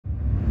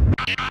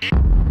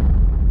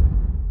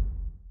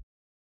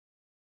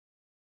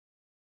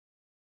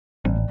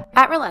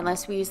At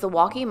Relentless, we use the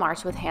walkie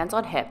march with hands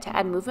on hip to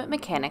add movement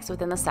mechanics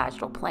within the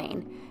sagittal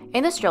plane.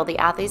 In this drill, the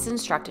athlete is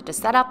instructed to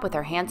set up with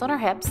her hands on her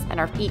hips and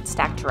her feet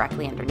stacked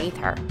directly underneath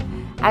her.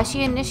 As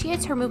she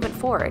initiates her movement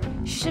forward,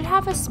 she should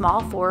have a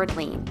small forward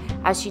lean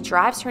as she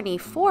drives her knee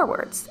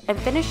forwards and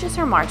finishes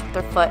her march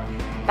with her foot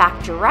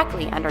back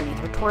directly underneath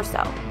her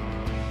torso.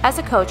 As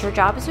a coach, her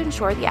job is to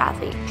ensure the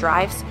athlete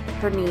drives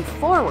her knee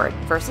forward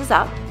versus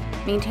up,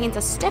 maintains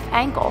a stiff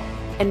ankle,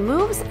 and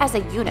moves as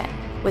a unit,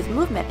 with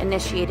movement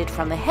initiated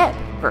from the hip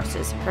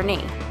versus her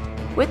knee.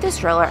 With this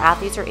drill, our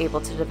athletes are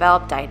able to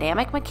develop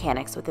dynamic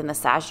mechanics within the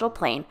sagittal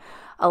plane,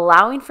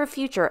 allowing for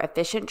future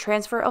efficient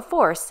transfer of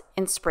force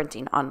in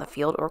sprinting on the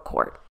field or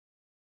court.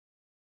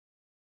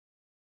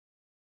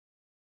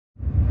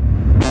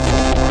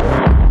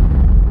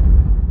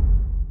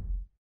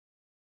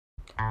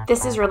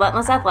 This is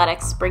Relentless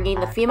Athletics, bringing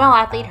the female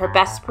athlete her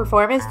best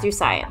performance through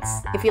science.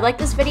 If you like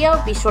this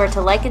video, be sure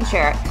to like and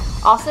share it.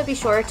 Also, be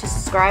sure to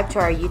subscribe to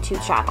our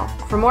YouTube channel.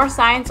 For more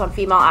science on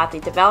female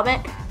athlete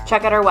development,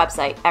 check out our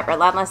website at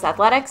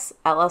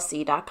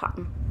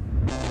relentlessathleticsllc.com.